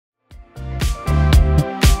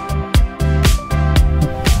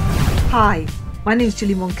Hi, my name is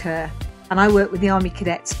Gilly Moncur and I work with the Army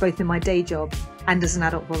Cadets both in my day job and as an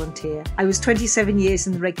adult volunteer. I was 27 years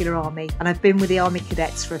in the regular army and I've been with the Army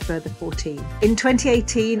Cadets for a further 14. In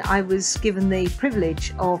 2018, I was given the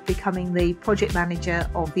privilege of becoming the project manager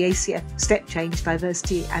of the ACF Step Change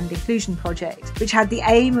Diversity and Inclusion project, which had the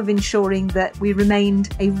aim of ensuring that we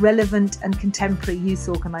remained a relevant and contemporary youth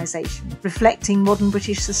organisation, reflecting modern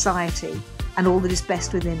British society and all that is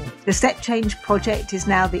best within it. The Step Change project is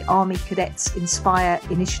now the Army Cadets Inspire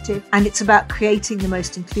initiative, and it's about creating the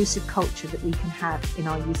most inclusive culture that we can have in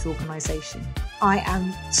our youth organisation. I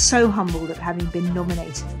am so humbled at having been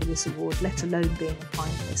nominated for this award, let alone being a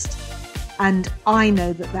finalist. And I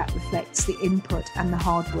know that that reflects the input and the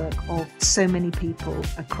hard work of so many people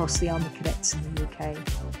across the Army Cadets in the UK.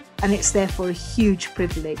 And it's therefore a huge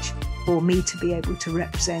privilege for me to be able to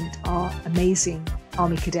represent our amazing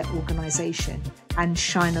Army Cadet organisation and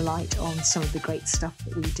shine a light on some of the great stuff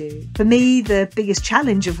that we do. For me, the biggest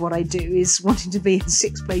challenge of what I do is wanting to be in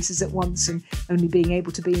 6 places at once and only being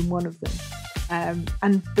able to be in one of them.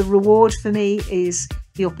 And the reward for me is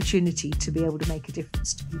the opportunity to be able to make a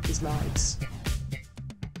difference to people's lives.